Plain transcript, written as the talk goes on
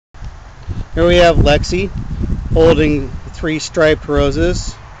Here we have Lexi holding 3 striped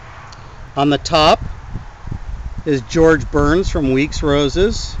roses. On the top is George Burns from Weeks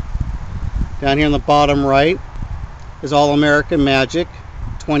Roses. Down here on the bottom right is All American Magic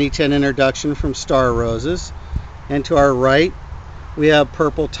 2010 introduction from Star Roses. And to our right we have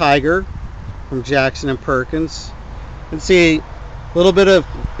Puple Tiger from Jackson and Perkins. You can see a little bit of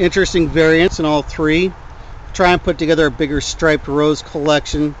interesting variants in all 3. Try and put together a bigger striped rose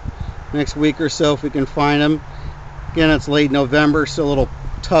collection next week or so if we can find them. Again, it's late November, so a little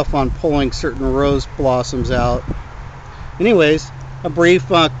tough on pulling certain rose blossoms out. Anyways, a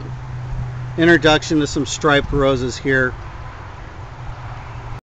brief introduction to some striped roses here.